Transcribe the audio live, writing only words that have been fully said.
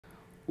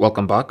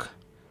Welcome back.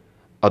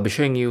 I'll be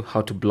showing you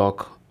how to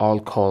block all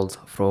calls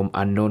from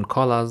unknown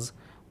callers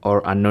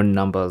or unknown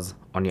numbers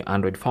on your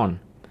Android phone.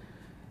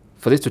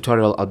 For this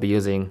tutorial, I'll be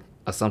using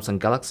a Samsung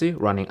Galaxy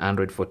running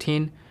Android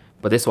 14,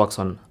 but this works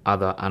on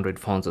other Android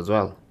phones as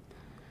well.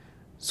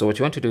 So what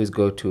you want to do is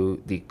go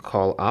to the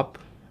call app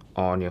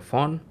on your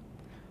phone.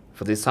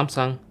 For this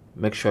Samsung,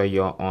 make sure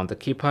you're on the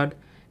keypad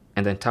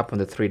and then tap on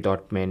the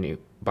three-dot menu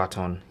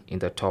button in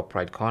the top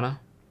right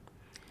corner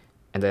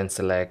and then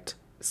select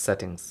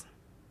Settings.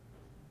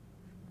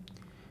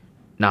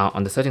 Now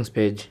on the settings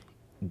page,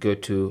 go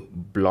to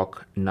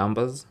block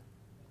numbers,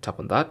 tap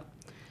on that,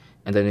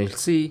 and then you'll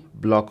see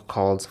block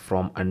calls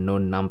from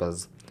unknown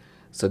numbers.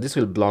 So this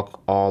will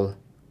block all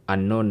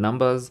unknown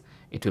numbers.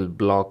 It will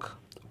block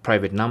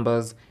private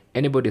numbers.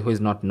 Anybody who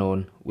is not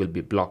known will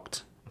be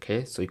blocked.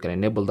 Okay, so you can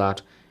enable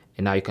that,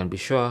 and now you can be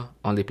sure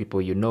only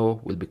people you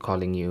know will be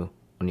calling you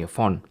on your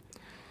phone.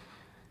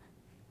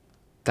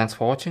 Thanks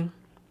for watching.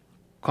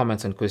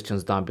 Comments and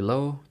questions down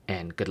below,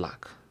 and good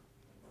luck.